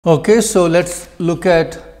Okay, so let's look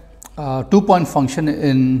at two-point function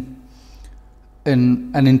in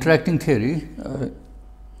an interacting theory.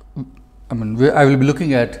 I will be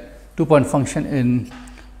looking at two-point function in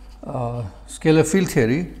scalar field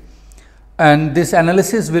theory, and this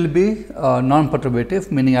analysis will be non-perturbative,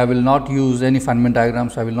 meaning I will not use any Feynman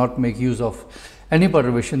diagrams, I will not make use of any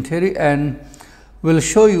perturbation theory, and will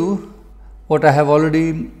show you what I have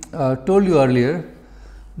already told you earlier,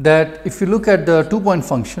 that if you look at the two-point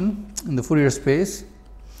function in the Fourier space,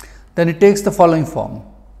 then it takes the following form,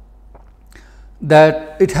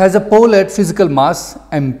 that it has a pole at physical mass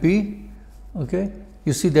m p. Okay.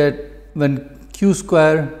 You see that when q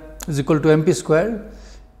square is equal to m p square,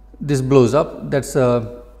 this blows up, that is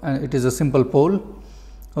it is a simple pole.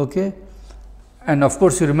 Okay. And of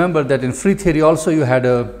course, you remember that in free theory also you had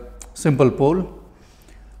a simple pole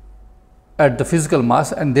at the physical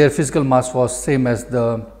mass, and their physical mass was same as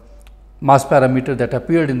the mass parameter that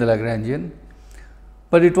appeared in the Lagrangian,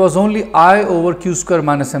 but it was only I over q square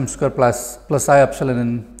minus m square plus I epsilon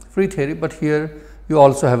in free theory, but here you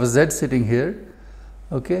also have a z sitting here.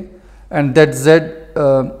 Okay. And that z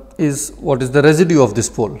is what is the residue of this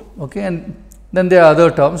pole. Okay. And then there are other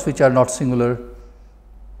terms which are not singular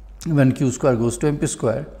when q square goes to m p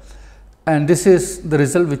square, and this is the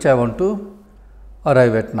result which I want to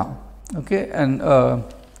arrive at now. Okay. And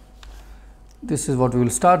this is what we will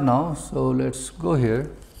start now. So, let us go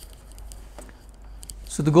here.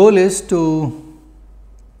 So, the goal is to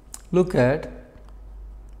look at,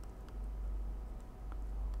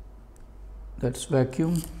 that is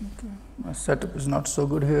vacuum. Okay. My setup is not so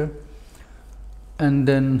good here, and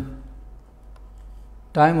then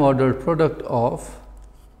time ordered product of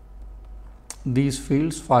these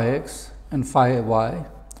fields phi x and phi y,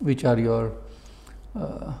 which are your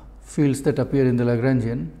fields that appear in the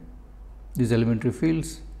Lagrangian, these elementary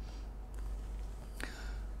fields.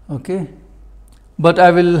 Okay. But I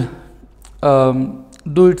will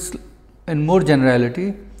do it in more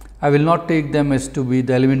generality. I will not take them as to be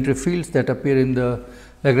the elementary fields that appear in the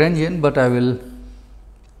Lagrangian, but I will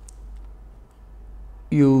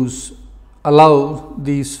allow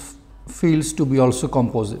these fields to be also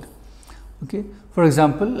composite. Okay. For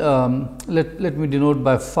example, let me denote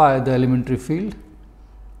by phi the elementary field.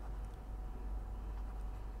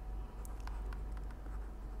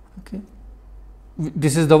 Okay.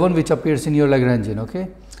 This is the one which appears in your Lagrangian. Okay.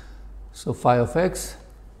 So, phi of x,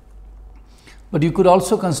 but you could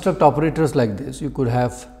also construct operators like this. You could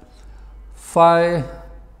have phi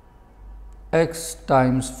x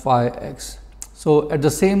times phi x. So, at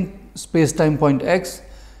the same space time point x,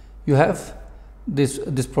 you have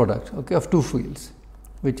this product, okay, of two fields,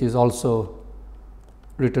 which is also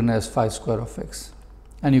written as phi square of x,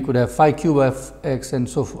 and you could have phi cube of x and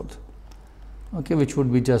so forth, okay, which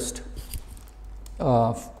would be just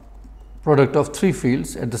product of three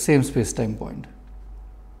fields at the same space time point.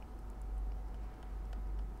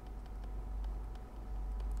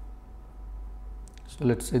 So,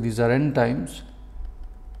 let us say these are n times,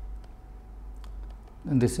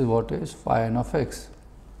 and this is what is phi n of x.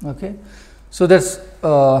 Okay. So,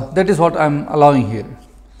 that is what I am allowing here.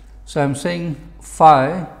 So, I am saying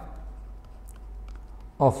phi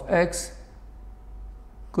of x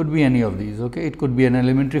could be any of these. Okay. It could be an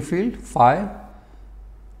elementary field phi,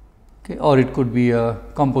 okay, or it could be a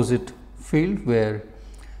composite field where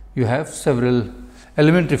you have several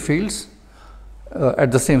elementary fields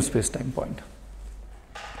at the same space time point.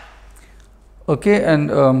 Okay.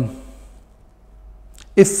 And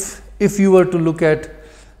if you were to look at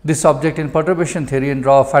this object in perturbation theory and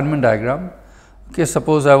draw a Feynman diagram, okay,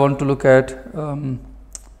 suppose I want to look at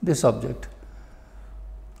this object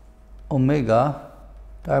omega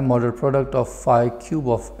time ordered product of phi cube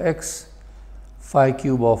of x, phi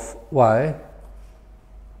cube of y.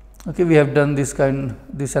 Okay, we have done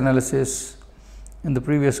this analysis in the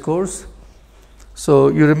previous course. So,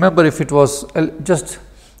 you remember if it was just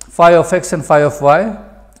phi of x and phi of y,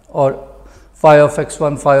 or phi of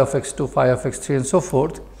x1, phi of x2, phi of x3 and so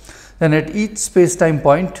forth, then at each space time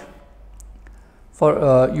point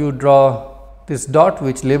for you draw this dot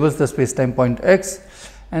which labels the space time point x,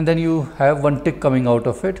 and then you have one tick coming out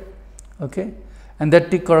of it, okay, and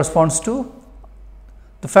that tick corresponds to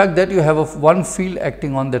the fact that you have one field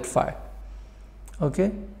acting on that phi.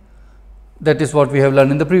 Okay. That is what we have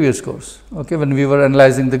learned in the previous course, okay, when we were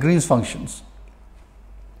analyzing the Green's functions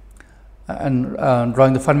and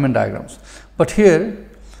drawing the Feynman diagrams. But here,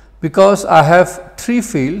 because I have three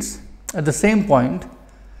fields at the same point,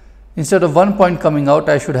 instead of one point coming out,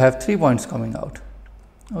 I should have 3 points coming out.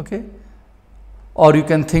 Okay. Or you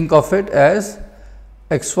can think of it as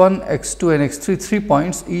x1, x2 and x3, 3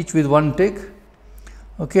 points each with one tick,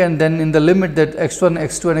 Okay, and then in the limit that x1,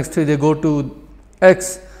 x2 and x3 they go to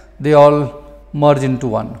x, they all merge into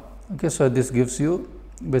 1. Okay, so this gives you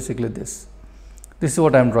basically this. This is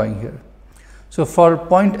what I am drawing here. So for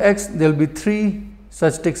point x there will be 3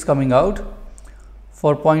 such ticks coming out.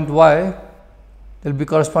 For point y there will be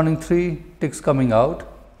corresponding 3 ticks coming out,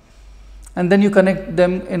 and then you connect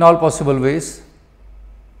them in all possible ways,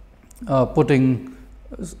 putting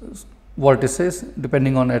vertices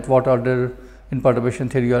depending on at what order in perturbation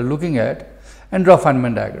theory you are looking at, and draw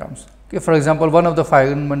Feynman diagrams. Okay, for example, one of the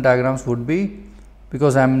Feynman diagrams would be,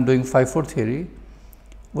 because I am doing 5-4 theory,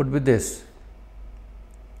 would be this.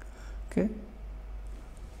 Okay,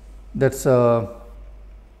 that's a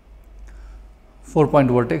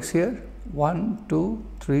 4-point vertex here, 1, 2,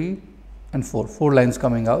 3 and 4, 4 lines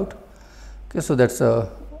coming out. Okay, so that's a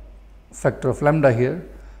factor of lambda here,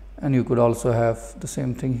 and you could also have the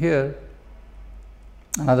same thing here,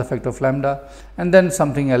 another factor of lambda, and then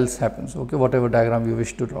something else happens. Okay, whatever diagram you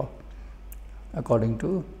wish to draw according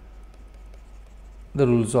to the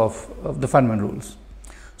rules of the Feynman rules.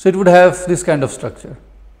 So it would have this kind of structure.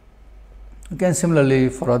 Okay, and similarly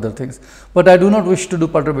for other things, but I do not wish to do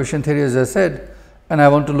perturbation theory, as I said, and I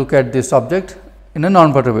want to look at this object in a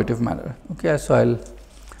non-perturbative manner. Okay, so I will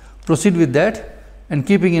proceed with that, and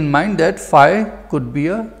keeping in mind that phi could be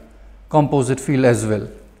a composite field as well.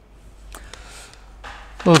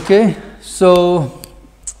 Okay, so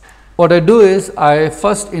what I do is I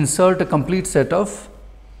first insert a complete set,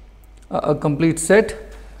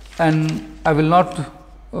 and I will not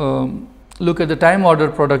look at the time order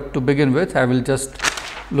product to begin with. I will just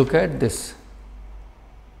look at this.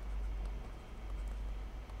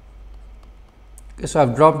 Okay, so I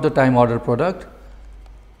have dropped the time order product,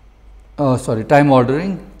 time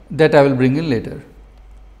ordering, that I will bring in later.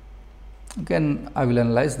 Okay, and I will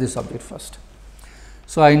analyze this object first.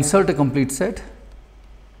 So I insert a complete set,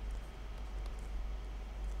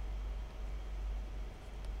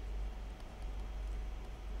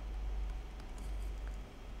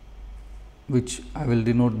 which I will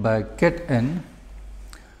denote by ket n.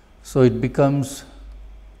 So it becomes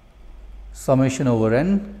summation over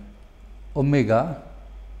n omega,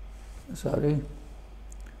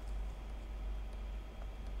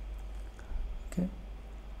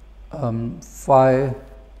 phi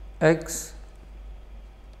x,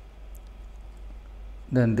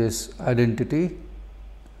 then this identity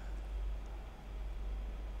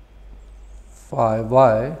phi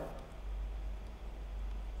y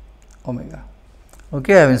omega.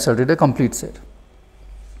 Okay, I have inserted a complete set.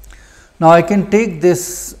 Now I can take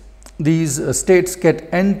these states ket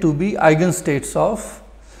n to be eigenstates of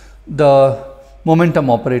the momentum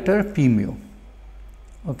operator p mu.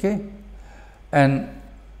 Okay, and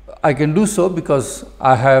I can do so because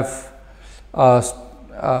I have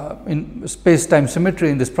in space time symmetry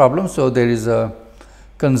in this problem. So there is a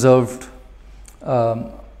conserved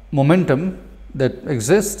momentum that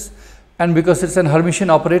exists, and because it is an Hermitian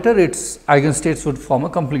operator, its eigenstates would form a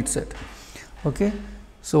complete set. Okay.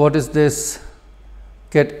 So what is this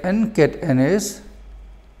ket n? Ket n is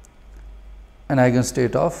an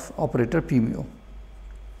eigenstate of operator p mu.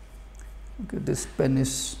 Okay, this pen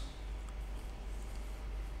is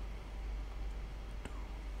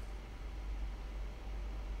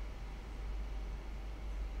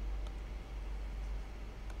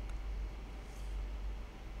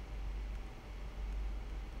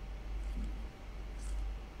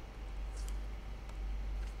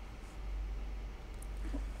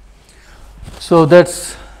so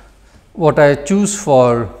that's what I choose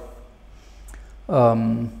for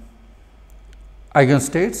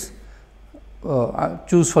eigenstates. I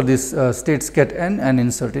choose for this states ket n and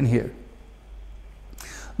insert in here.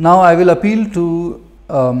 Now I will appeal to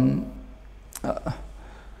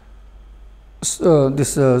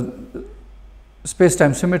this space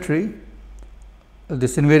time symmetry,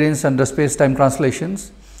 this invariance under space time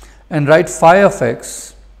translations, and write phi of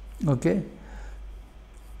x, okay,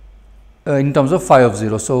 in terms of phi of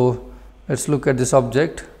 0. So let us look at this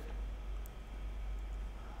object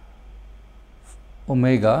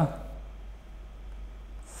omega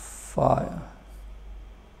phi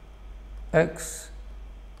x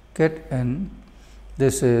ket n.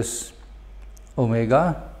 This is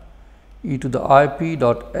omega e to the I p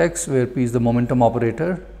dot x, where p is the momentum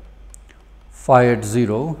operator, phi at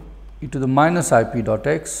 0 e to the minus I p dot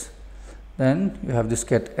x, then you have this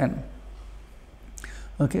ket n.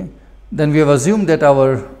 Okay. Then we have assumed that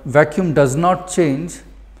our vacuum does not change,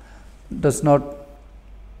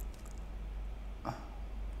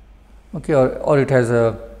 okay, or it has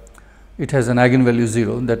an eigenvalue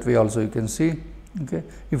 0. That way also you can see. Okay.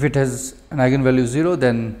 If it has an eigenvalue 0,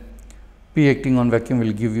 then P acting on vacuum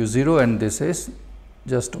will give you 0, and this is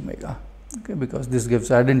just omega, okay, because this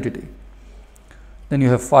gives identity. Then you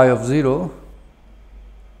have phi of 0.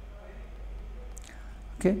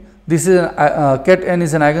 Okay. This is ket n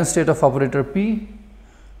is an eigenstate of operator P,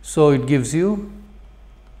 so it gives you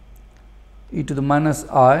e to the minus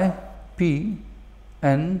I P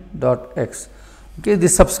n dot x. Okay,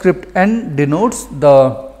 this subscript n denotes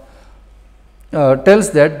the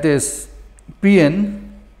tells that this P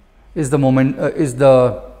n is the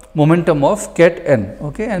momentum of ket n.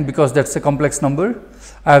 Okay, and because that's a complex number,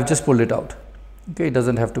 I have just pulled it out. Okay, it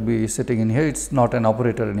doesn't have to be sitting in here; it's not an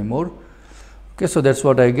operator anymore. Okay, so that's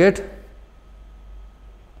what I get,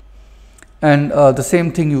 and the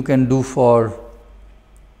same thing you can do for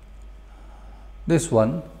this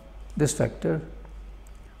one, this vector,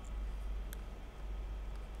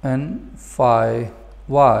 and phi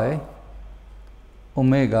y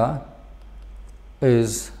omega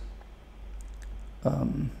is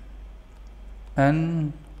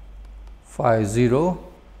n phi 0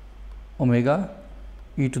 omega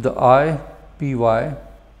e to the I p y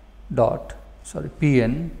dot p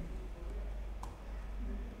n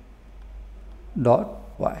dot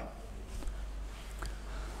y.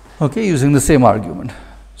 Okay, using the same argument.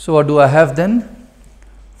 So, what do I have then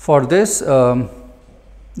for this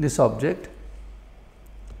this object?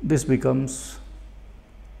 This becomes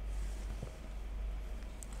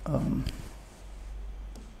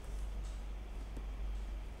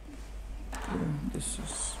this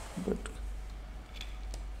is a bit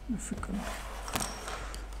difficult.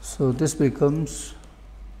 So, this becomes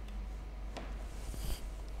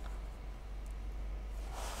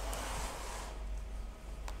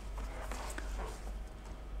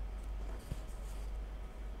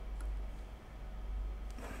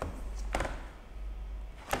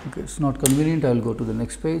okay, it's not convenient. I will go to the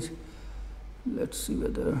next page. Let's see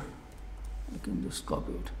whether I can just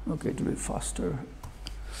copy it. Okay, it will be faster.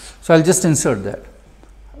 So, I will just insert that,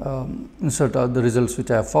 insert out the results which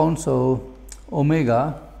I have found. So,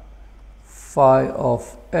 omega phi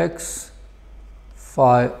of x,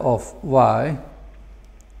 phi of y,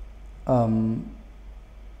 and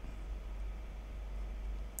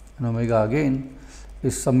omega again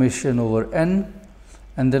is summation over n,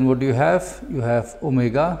 and then what do you have? You have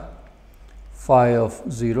omega phi of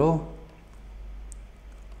 0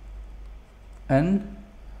 n,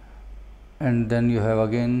 and then you have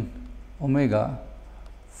again omega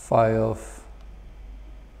phi of,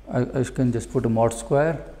 I can just put a mod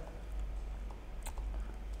square.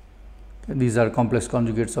 Okay, these are complex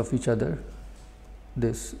conjugates of each other,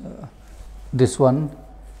 this one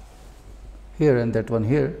here and that one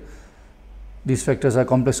here. These factors are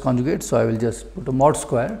complex conjugates, so I will just put a mod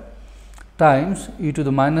square times e to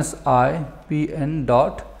the minus I p n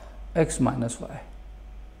dot x minus y.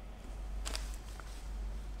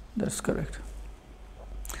 That is correct.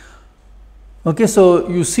 Okay, so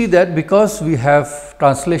you see that because we have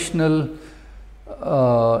translational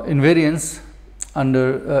invariance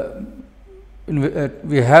under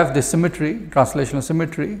we have the symmetry, translational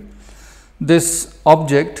symmetry, this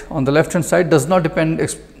object on the left hand side does not depend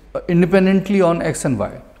independently on x and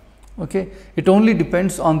y. Okay, it only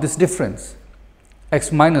depends on this difference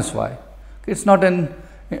x minus y. Okay, it's not an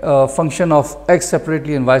function of x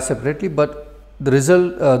separately and y separately, but the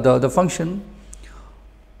result the functional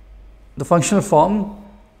form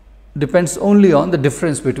depends only on the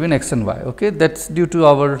difference between x and y. Okay, that's due to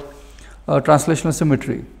our translational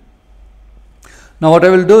symmetry. Now, what I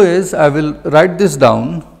will do is I will write this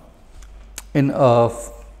down in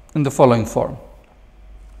the following form.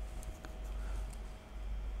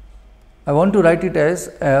 I want to write it as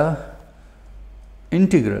a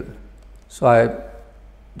integral. So, I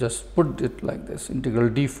just put it like this, integral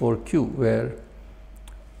d for q, where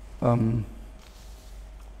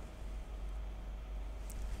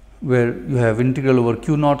you have integral over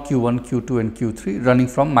q naught, q1, q2 and q3 running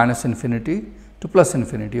from minus infinity to plus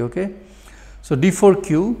infinity. Okay. So, d for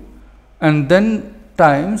q and then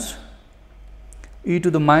times e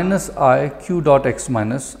to the minus I q dot x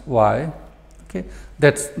minus y. Okay.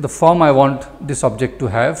 That is the form I want this object to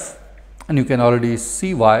have, and you can already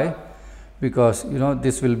see why, because you know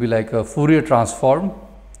this will be like a Fourier transform.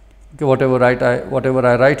 Okay, whatever I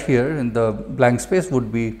write here in the blank space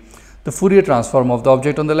would be the Fourier transform of the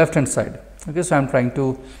object on the left hand side. Okay, so I am trying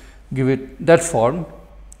to give it that form.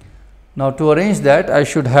 Now, to arrange that, I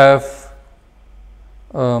should have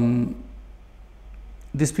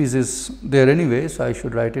this piece is there anyway, so I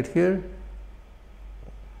should write it here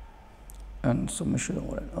and summation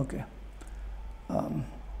over n. Okay,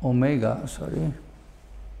 omega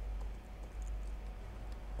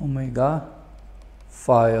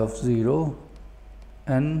phi of 0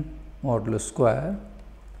 n modulus square.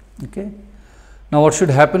 Okay. Now, what should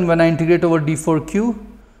happen when I integrate over d4q?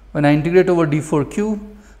 When I integrate over d4q,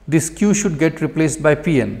 this q should get replaced by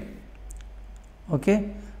Pn, okay,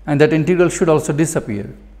 and that integral should also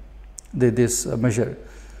disappear, this measure.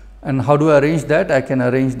 And how do I arrange that? I can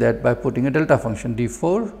arrange that by putting a delta function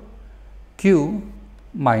d4q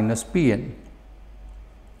minus Pn.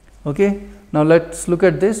 Okay. Now, let us look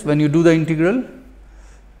at this. When you do the integral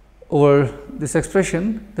over this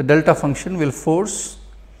expression, the delta function will force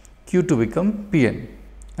q to become Pn,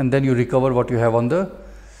 and then you recover what you have on the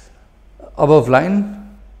above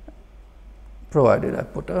line, provided I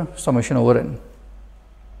put a summation over n.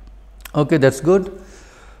 Okay, that is good.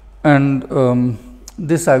 And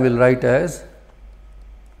this I will write as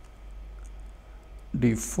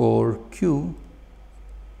d4q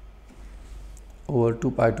over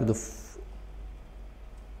 2 pi to the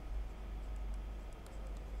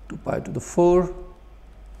 4,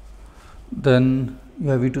 then you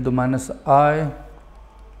have e to the minus I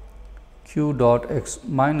q dot x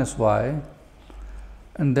minus y,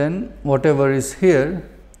 and then whatever is here,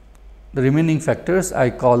 the remaining factors I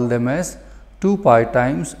call them as 2 pi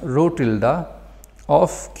times rho tilde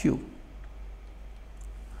of q.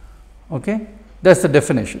 Okay. That is the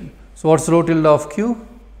definition. So, what is rho tilde of q?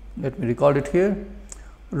 Let me record it here.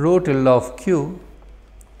 Rho tilde of q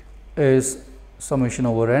is summation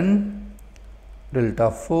over n delta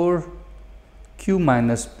 4 q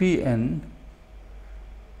minus p n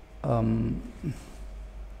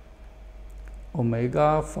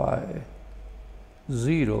omega phi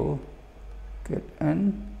 0 get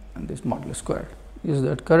n and this modulus squared. Is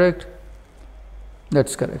that correct? That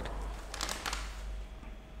is correct.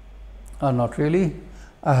 Or not really,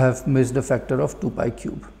 I have missed the factor of 2 pi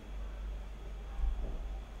cube.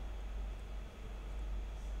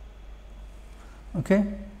 Okay,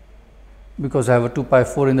 because I have a 2 pi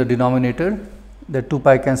 4 in the denominator, that 2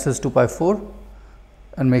 pi cancels 2 pi 4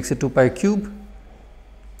 and makes it 2 pi cube.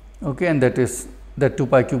 Okay, and that 2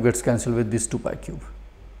 pi cube gets cancelled with this 2 pi cube.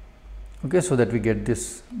 Okay, so that we get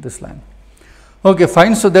this line. Okay,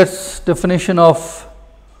 fine. So, that is definition of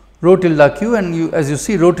rho tilde q, and as you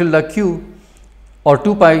see, rho tilde q or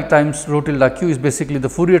 2 pi times rho tilde q is basically the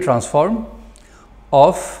Fourier transform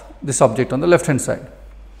of this object on the left hand side.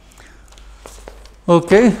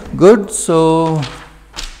 Okay, good. So,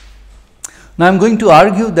 now I am going to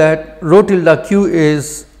argue that rho tilde q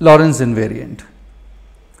is Lorentz invariant.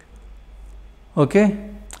 Okay,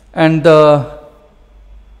 and the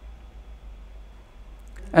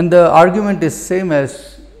argument is same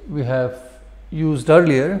as we have used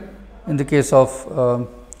earlier in the case of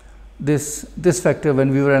this factor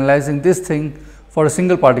when we were analyzing this thing for a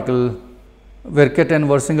single particle, where ket n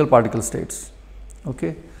were single particle states.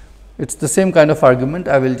 Okay. It is the same kind of argument.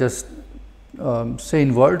 I will just say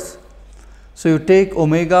in words. So, you take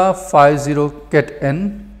omega phi 0 ket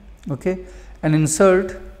n, okay, and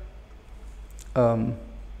insert or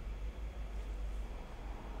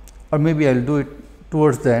maybe I will do it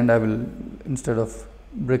towards the end, I will, instead of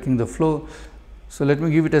breaking the flow. So, let me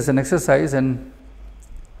give it as an exercise, and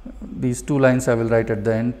these two lines I will write at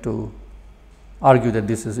the end to argue that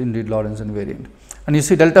this is indeed Lorentz invariant. And you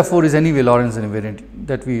see delta 4 is anyway Lorentz invariant,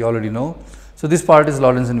 that we already know. So, this part is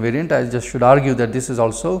Lorentz invariant. I just should argue that this is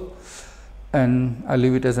also, and I will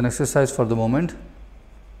leave it as an exercise for the moment.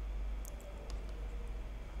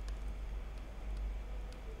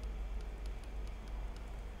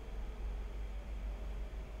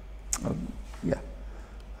 Yeah,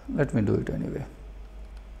 let me do it anyway.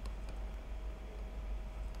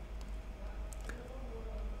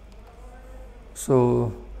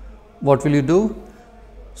 So, what will you do?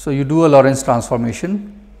 So, you do a Lorentz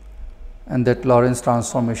transformation, and that Lorentz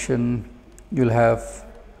transformation you will have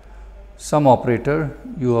some operator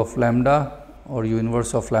u of lambda or u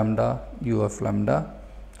inverse of lambda u of lambda.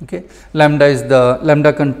 Okay. Lambda is the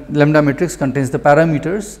lambda matrix contains the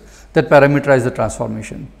parameters that parameterize the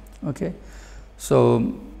transformation. Okay.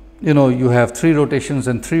 So, you have 3 rotations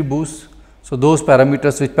and 3 boosts. So, those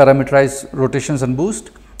parameters which parameterize rotations and boost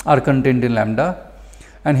are contained in lambda,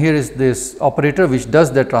 and here is this operator which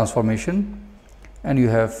does that transformation, and you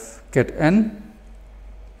have ket n,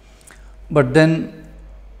 but then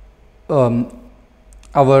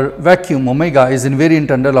our vacuum omega is invariant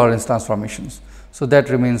under Lorentz transformations. So, that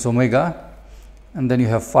remains omega, and then you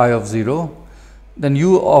have phi of 0, then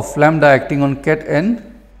u of lambda acting on ket n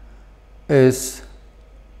is,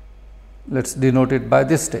 let us denote it by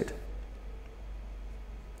this state.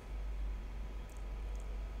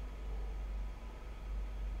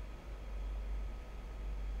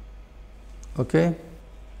 Okay.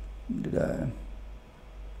 Did I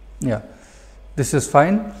Yeah, this is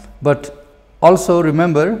fine, but also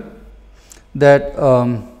remember that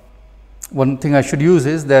one thing I should use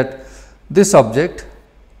is that this object,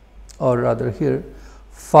 or rather here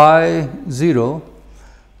phi 0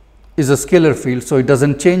 is a scalar field. So, it does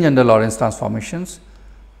not change under Lorentz transformations,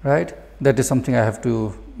 right. That is something I have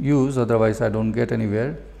to use, otherwise I do not get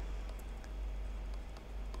anywhere.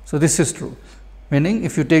 So, this is true, meaning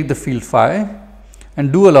if you take the field phi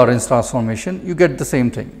and do a Lorentz transformation, you get the same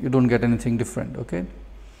thing, you do not get anything different. Okay.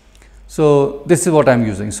 So, this is what I am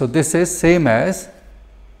using. So, this is same as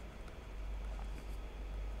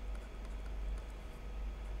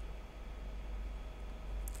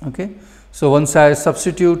okay. So, once I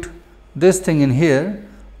substitute this thing in here,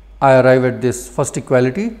 I arrive at this first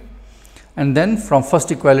equality, and then from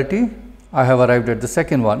first equality I have arrived at the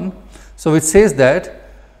second one. So, it says that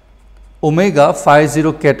omega phi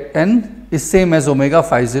 0 ket n is same as omega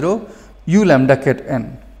phi 0 u lambda ket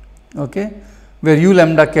n, okay, where u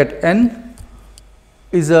lambda ket n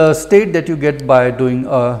is a state that you get by doing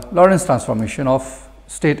a Lorentz transformation of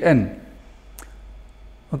state n.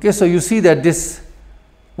 Okay. So, you see that this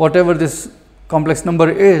whatever this complex number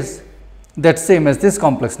is, that is same as this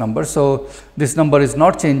complex number. So, this number is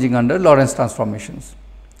not changing under Lorentz transformations.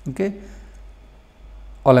 Okay.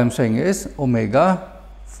 All I am saying is omega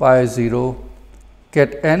phi 0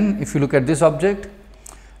 ket n, if you look at this object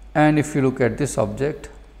and if you look at this object,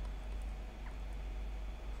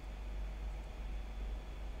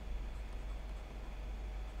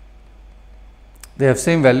 they have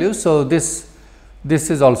same values. So, this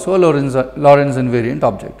is also a Lorentz invariant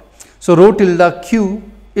object. So, rho tilde q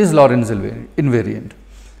is Lorentz invariant.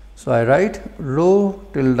 So, I write rho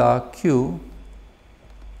tilde q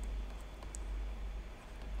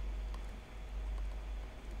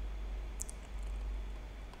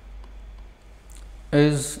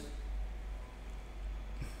is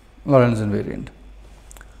Lorentz invariant.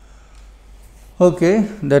 Okay,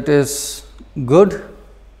 that is good.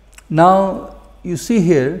 Now, you see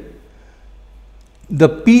here the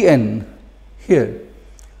P n here.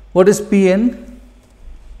 What is P n?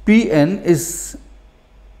 P n is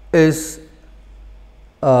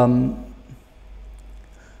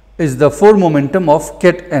the 4 momentum of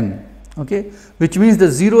ket n, okay, which means the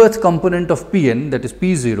 0th component of P n, that is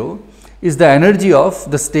P 0, is the energy of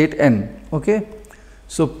the state n. Okay.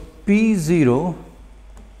 So, P 0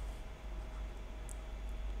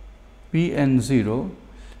 P n 0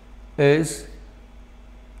 is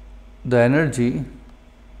the energy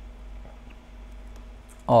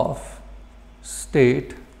of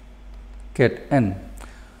state ket n.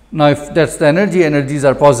 Now, if that is the energy, energies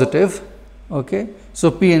are positive. Okay.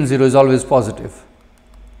 So, P n 0 is always positive.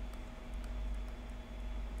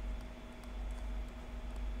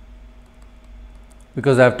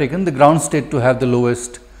 Because I have taken the ground state to have the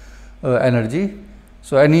lowest energy.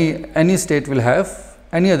 So, any state will have,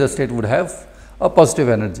 any other state would have a positive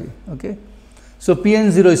energy. Okay. So, P n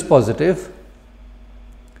 0 is positive.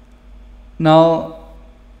 Now,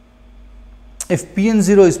 if P n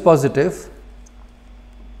 0 is positive,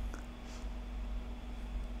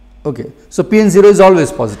 okay, so P n 0 is always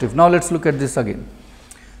positive. Now, let us look at this again.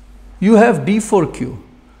 You have d4q,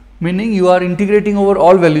 meaning you are integrating over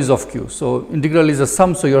all values of q. So, integral is a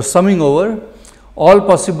sum. So, you are summing over all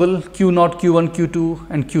possible q 0, q 1, q 2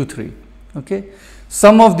 and q 3. Okay.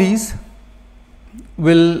 Some of these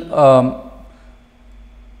will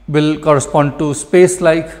correspond to space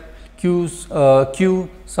like q,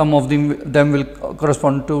 some of them will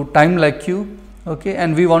correspond to time like q, okay,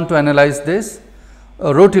 and we want to analyze this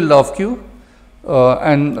rho tilde of q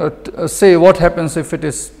and say what happens if it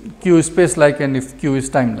is q is space like and if q is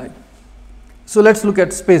time like. So, let us look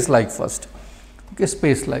at space like first, okay,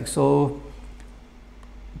 space like. So,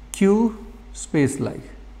 q space like.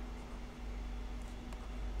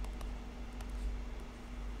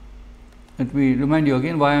 Let me remind you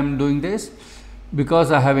again why I am doing this,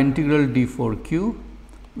 because I have integral d4q,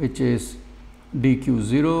 which is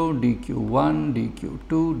dq0, dq1,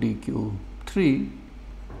 dq2, dq3.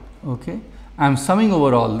 Okay. I am summing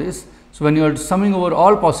over all this. So, when you are summing over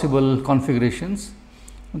all possible configurations,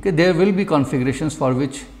 okay, there will be configurations for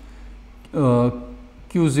which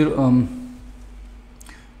q0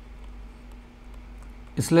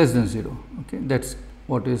 is less than 0. Okay. That is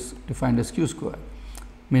what is defined as q square,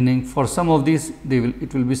 meaning for some of these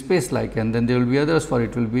it will be space like, and then there will be others for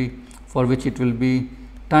which it will be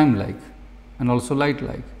time like and also light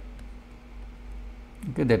like.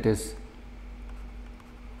 Okay, that is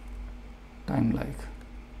time like.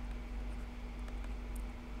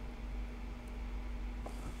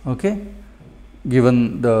 Okay,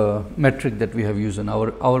 given the metric that we have used, and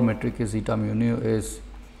our metric is eta mu nu is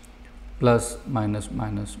plus minus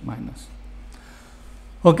minus minus.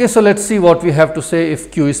 Okay, so let us see what we have to say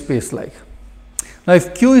if Q is space-like. Now,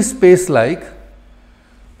 if Q is space-like,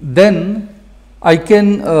 then I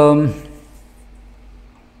can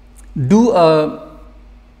do a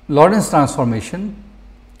Lorentz transformation,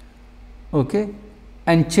 okay,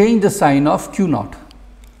 and change the sign of Q naught.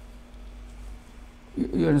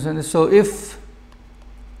 You understand this? So, if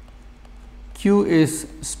Q is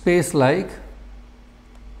space-like,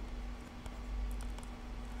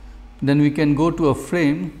 then we can go to a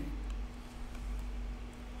frame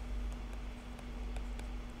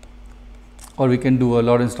or we can do a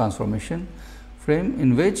Lorentz transformation frame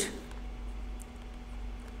in which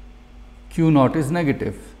Q naught is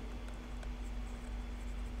negative.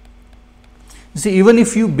 You see, even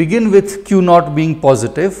if you begin with Q naught being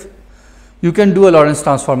positive, you can do a Lorentz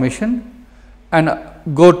transformation and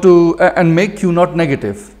go to and make Q naught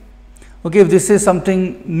negative. Okay, if this is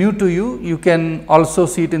something new to you, you can also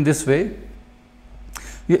see it in this way.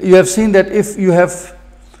 You have seen that if you have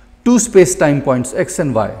two space time points x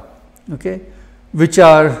and y, okay, which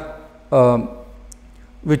are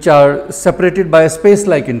separated by a space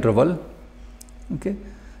like interval, okay,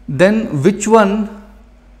 then which one,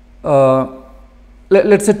 let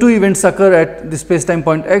us say two events occur at the space time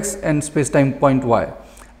point x and space time point y,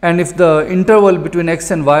 and if the interval between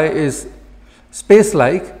x and y is space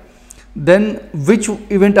like, then which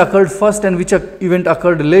event occurred first and which event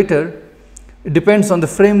occurred later, it depends on the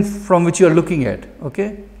frame from which you are looking at,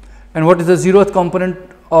 okay. And what is the 0th component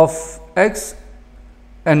of x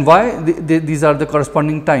and y? These are the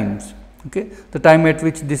corresponding times, okay. The time at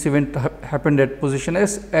which this event happened at position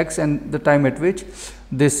x and the time at which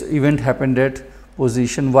this event happened at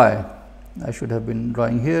position y. I should have been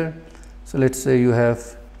drawing here. So, let us say you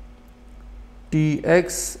have t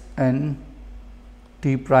x and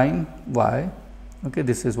t prime y, okay.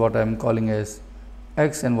 This is what I am calling as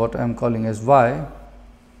x and what I am calling as y.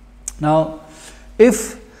 Now,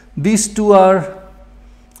 if these two are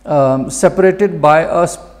separated by a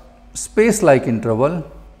space like interval,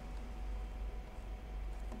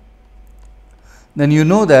 then you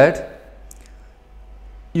know that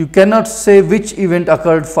you cannot say which event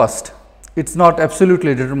occurred first. It is not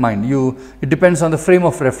absolutely determined. It depends on the frame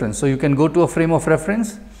of reference. So, you can go to a frame of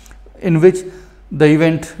reference in which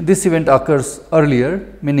this event occurs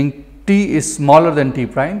earlier, meaning t is smaller than t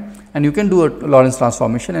prime, and you can do a Lorentz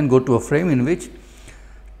transformation and go to a frame in which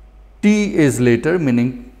t is later,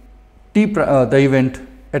 meaning the event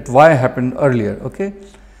at y happened earlier, okay.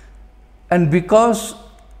 And because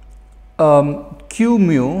q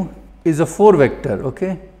mu is a 4 vector,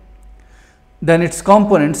 okay, then its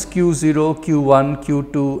components q0, q1,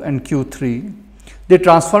 q2 and q3, they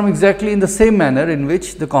transform exactly in the same manner in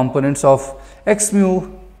which the components of x mu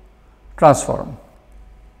transform,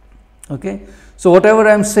 okay. So, whatever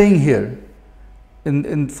I am saying here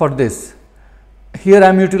for this, here I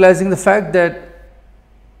am utilizing the fact that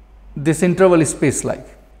this interval is space like,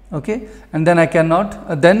 okay, and then I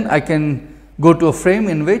cannot then I can go to a frame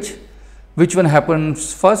in which one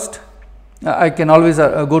happens first. I can always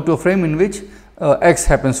go to a frame in which x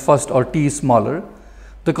happens first or t is smaller.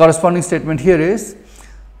 The corresponding statement here is,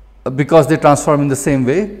 because they transform in the same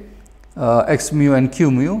way, x mu and q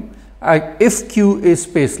mu, if q is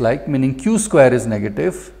space like, meaning q square is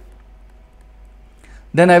negative,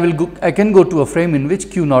 then I can go to a frame in which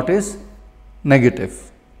q naught is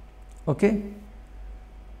negative, okay.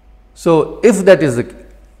 So, if that is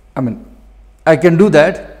I can do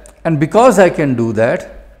that, and because I can do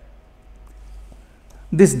that,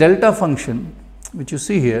 this delta function which you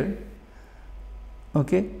see here,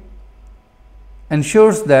 okay,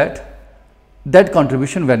 ensures that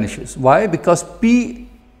contribution vanishes. Why? Because P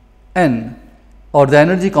n or the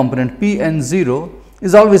energy component P n 0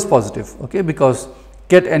 is always positive, okay, because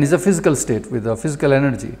ket n is a physical state with a physical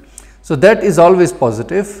energy. So, that is always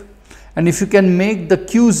positive, and if you can make the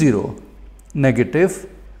q 0 negative,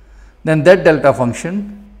 then that delta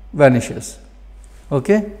function vanishes,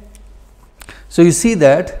 okay. So, you see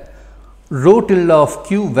that rho tilde of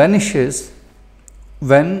q vanishes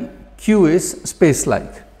when q is space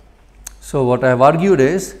like. So, what I have argued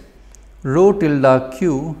is rho tilde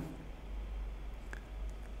q,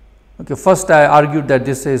 okay, first I argued that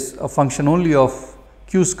this is a function only of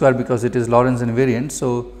q square because it is Lorentz invariant.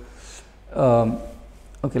 So,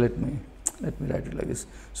 okay, let me write it like this.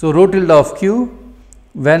 So, rho tilde of q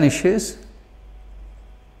vanishes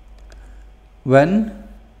when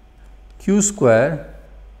q square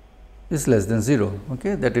is less than 0,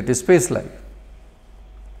 okay, that it is space like.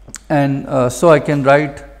 And so, I can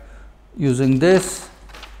write using this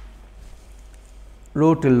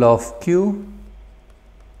rho tilde of q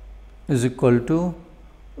is equal to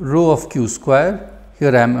rho of q square.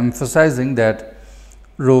 Here I am emphasizing that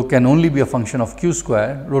rho can only be a function of q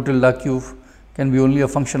square, rho tilde q can be only a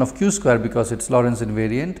function of q square because it is Lorentz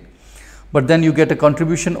invariant, but then you get a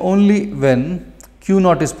contribution only when q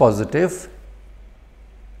naught is positive,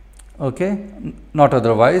 okay, not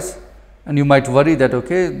otherwise. And you might worry that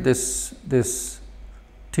okay, this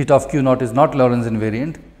theta of q naught is not Lorentz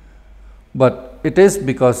invariant, but it is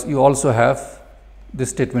because you also have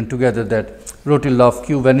this statement together that rho tilde of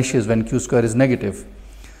q vanishes when q square is negative.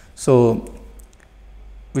 So,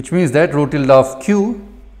 which means that rho tilde of q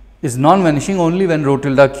is non-vanishing only when rho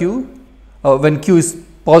tilde q, when q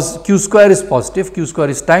square is positive, q square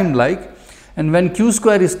is time-like, and when q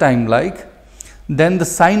square is time-like, then the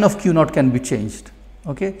sign of q naught can be changed.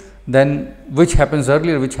 Okay. Then which happens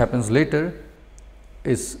earlier, which happens later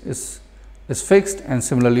is fixed, and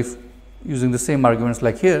similarly using the same arguments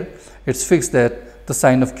like here, it is fixed that the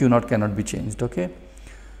sign of q naught cannot be changed. Okay.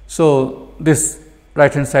 So, this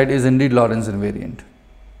right hand side is indeed Lorentz invariant.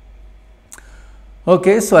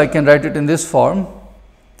 Okay. So, I can write it in this form,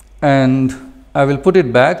 and I will put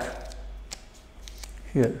it back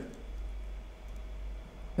here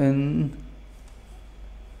in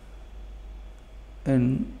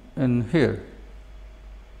here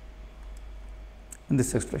in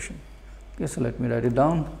this expression. Okay, so let me write it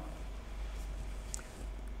down.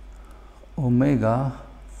 Omega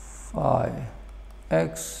phi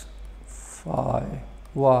x phi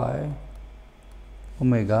y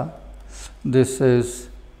omega, this is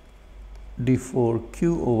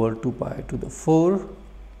d4q over 2 pi to the 4.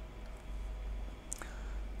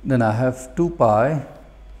 Then I have 2 pi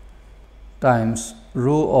times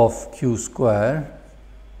rho of q square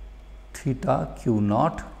theta q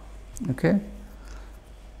naught, okay,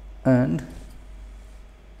 and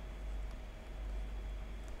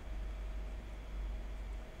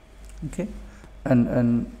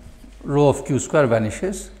rho of q square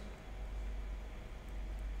vanishes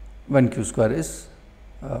when q square is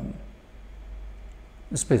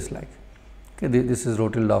space-like. Okay, this is rho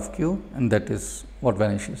tilde of q, and that is what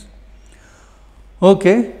vanishes.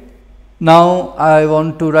 Okay. Now, I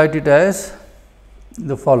want to write it as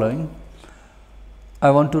the following.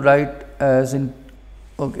 I want to write as in,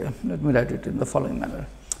 okay, let me write it in the following manner.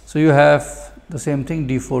 So, you have the same thing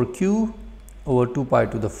d4q over 2 pi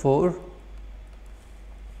to the 4,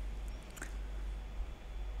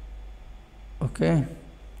 okay,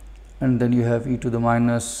 and then you have e to the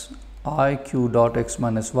minus I q dot x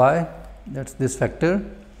minus y, that is this factor,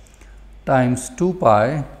 times 2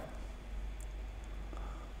 pi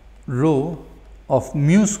rho of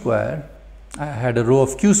mu square. I had a rho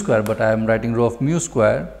of q square, but I am writing rho of mu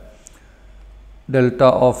square delta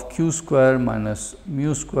of q square minus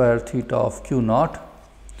mu square theta of q naught,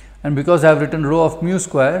 and because I have written rho of mu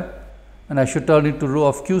square and I should turn it to rho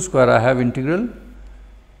of q square, I have integral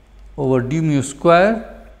over d mu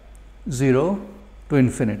square 0 to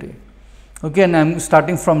infinity. Okay, and I am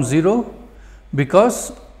starting from 0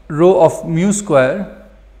 because rho of mu square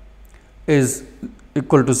is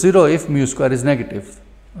equal to 0 if mu square is negative,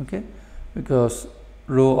 okay, because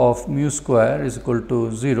rho of mu square is equal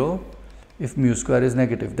to 0 if mu square is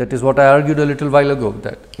negative. That is what I argued a little while ago,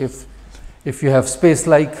 that if you have space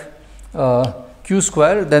like q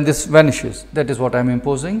square, then this vanishes. That is what I am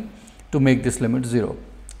imposing to make this limit 0.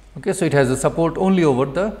 Okay, so, it has a support only over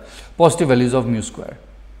the positive values of mu square.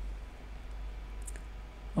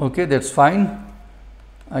 Okay, that is fine.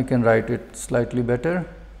 I can write it slightly better.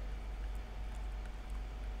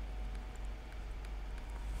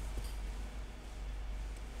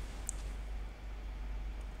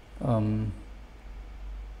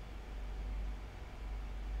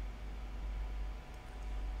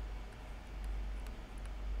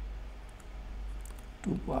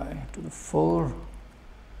 Two pi to the 4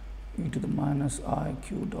 e to the minus I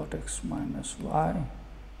q dot x minus y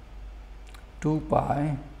 2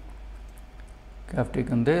 pi. I have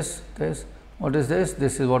taken this. What is this?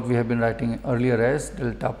 This is what we have been writing earlier as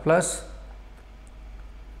delta plus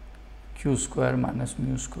q square minus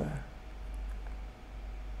mu square.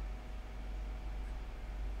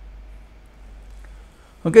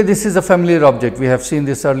 Okay, this is a familiar object. We have seen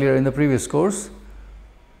this earlier in the previous course.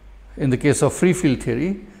 In the case of free field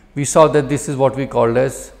theory, we saw that this is what we called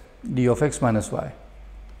as d of x minus y.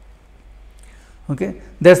 Okay,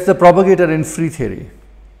 that is the propagator in free theory.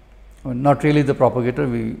 Not really the propagator,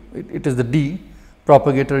 it is the d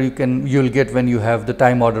propagator you will get when you have the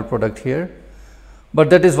time order product here, but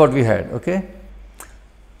that is what we had. Okay.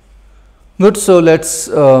 Good. So, let us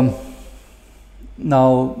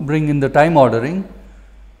now bring in the time ordering.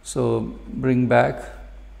 So, bring back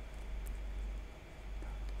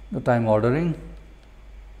the time ordering,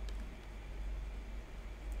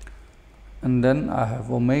 and then I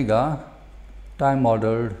have omega time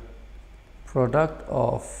ordered product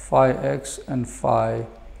of phi x and phi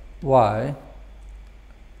y,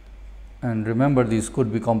 and remember these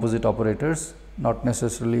could be composite operators, not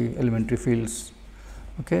necessarily elementary fields.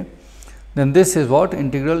 Okay. Then this is what?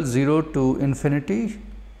 Integral 0 to infinity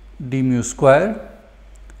d mu square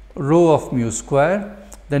rho of mu square,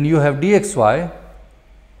 then you have dxy.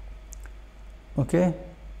 Okay.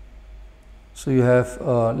 So, you have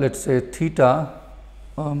let us say theta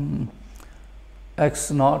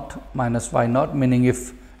x naught minus y naught, meaning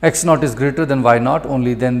if x naught is greater than y naught,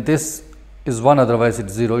 only then this is 1, otherwise it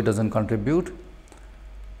is 0, it does not contribute,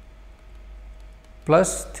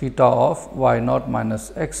 plus theta of y naught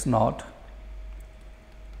minus x naught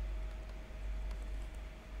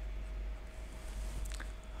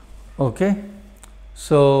Okay.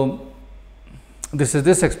 So, this is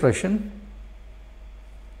this expression,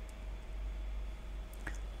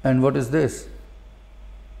 and what is this?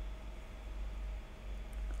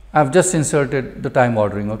 I have just inserted the time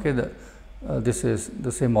ordering. Okay. This is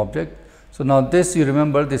the same object. So, now this you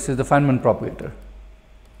remember, this is the Feynman propagator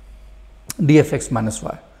dfx minus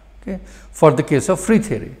y. Okay. For the case of free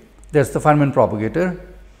theory, that is the Feynman propagator.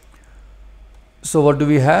 So, what do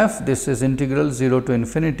we have? This is integral 0 to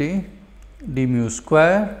infinity d mu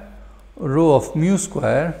square rho of mu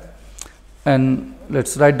square, and let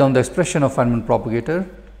us write down the expression of Feynman propagator.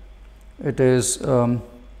 It is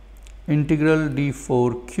integral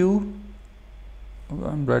d4 q, I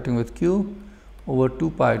am writing with q, over 2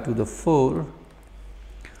 pi to the 4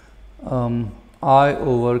 I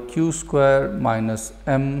over q square minus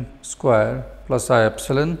m square plus I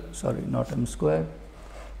epsilon, sorry, not m square.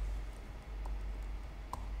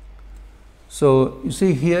 So, you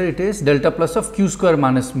see here it is delta plus of q square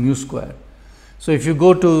minus mu square. So, if you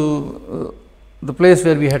go to the place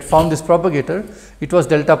where we had found this propagator, it was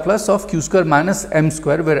delta plus of q square minus m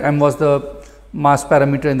square, where m was the mass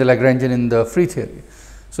parameter in the Lagrangian in the free theory.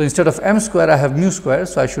 So, instead of m square I have mu square.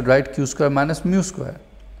 So, I should write q square minus mu square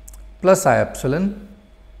plus I epsilon,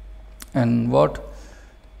 and what?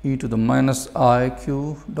 E to the minus I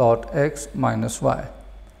q dot x minus y.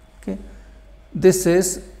 Okay. This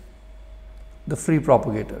is the free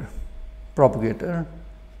propagator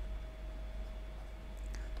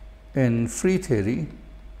in free theory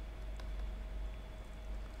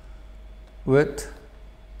with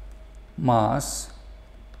mass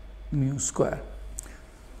mu square.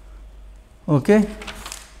 Okay.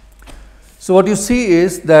 So, what you see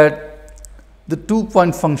is that the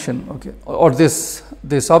 2-point function, okay, or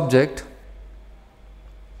this object,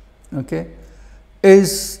 okay,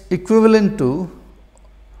 is equivalent to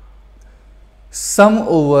sum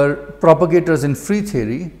over propagators in free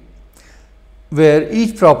theory, where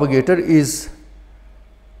each propagator is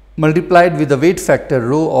multiplied with the weight factor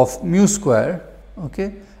rho of mu square,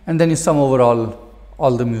 okay, and then you sum over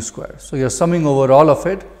all the mu square. So, you are summing over all of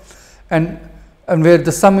it, and where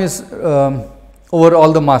the sum is over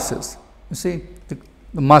all the masses. You see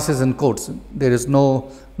the masses in quotes, there is no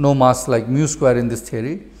mass like mu square in this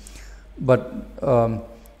theory, but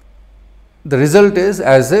the result is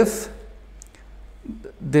as if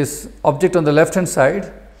this object on the left hand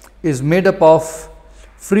side is made up of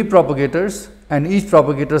free propagators, and each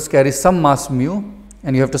propagators carry some mass mu,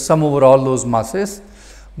 and you have to sum over all those masses,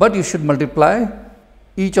 but you should multiply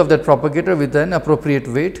each of that propagator with an appropriate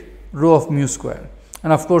weight rho of mu square.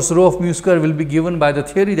 And of course, rho of mu square will be given by the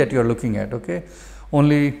theory that you are looking at. Okay.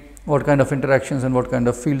 Only what kind of interactions and what kind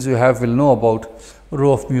of fields you have will know about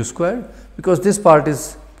rho of mu square, because this part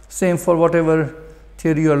is same for whatever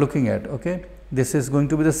theory you are looking at. Okay. This is going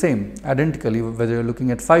to be the same identically, whether you are looking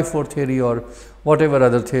at 5-4 theory or whatever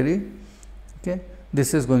other theory. Okay.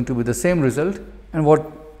 This is going to be the same result, and what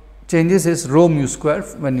changes is rho mu square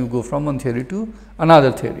when you go from one theory to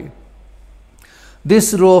another theory.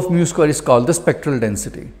 This rho of mu square is called the spectral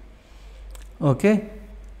density. Okay.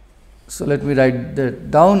 So, let me write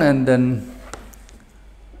that down, and then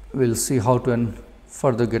we will see how to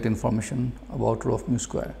further get information about rho of mu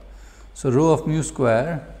square. So, rho of mu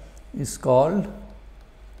square is called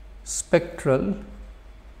spectral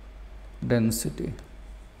density.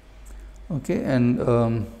 Okay.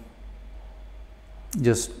 And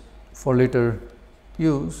just for later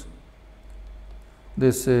use,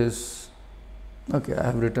 this is okay. I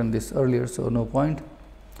have written this earlier, so no point.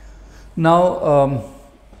 Now,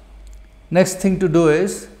 next thing to do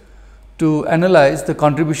is to analyze the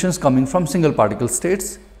contributions coming from single particle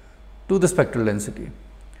states to the spectral density.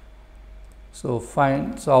 So,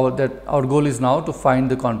 our goal is now to find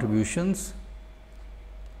the contributions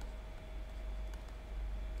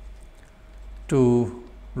to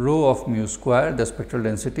rho of mu square, the spectral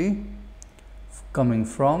density coming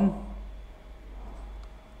from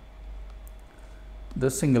the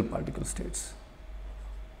single particle states.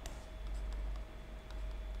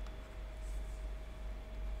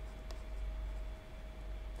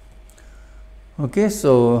 Okay,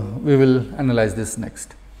 so we will analyze this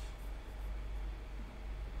next.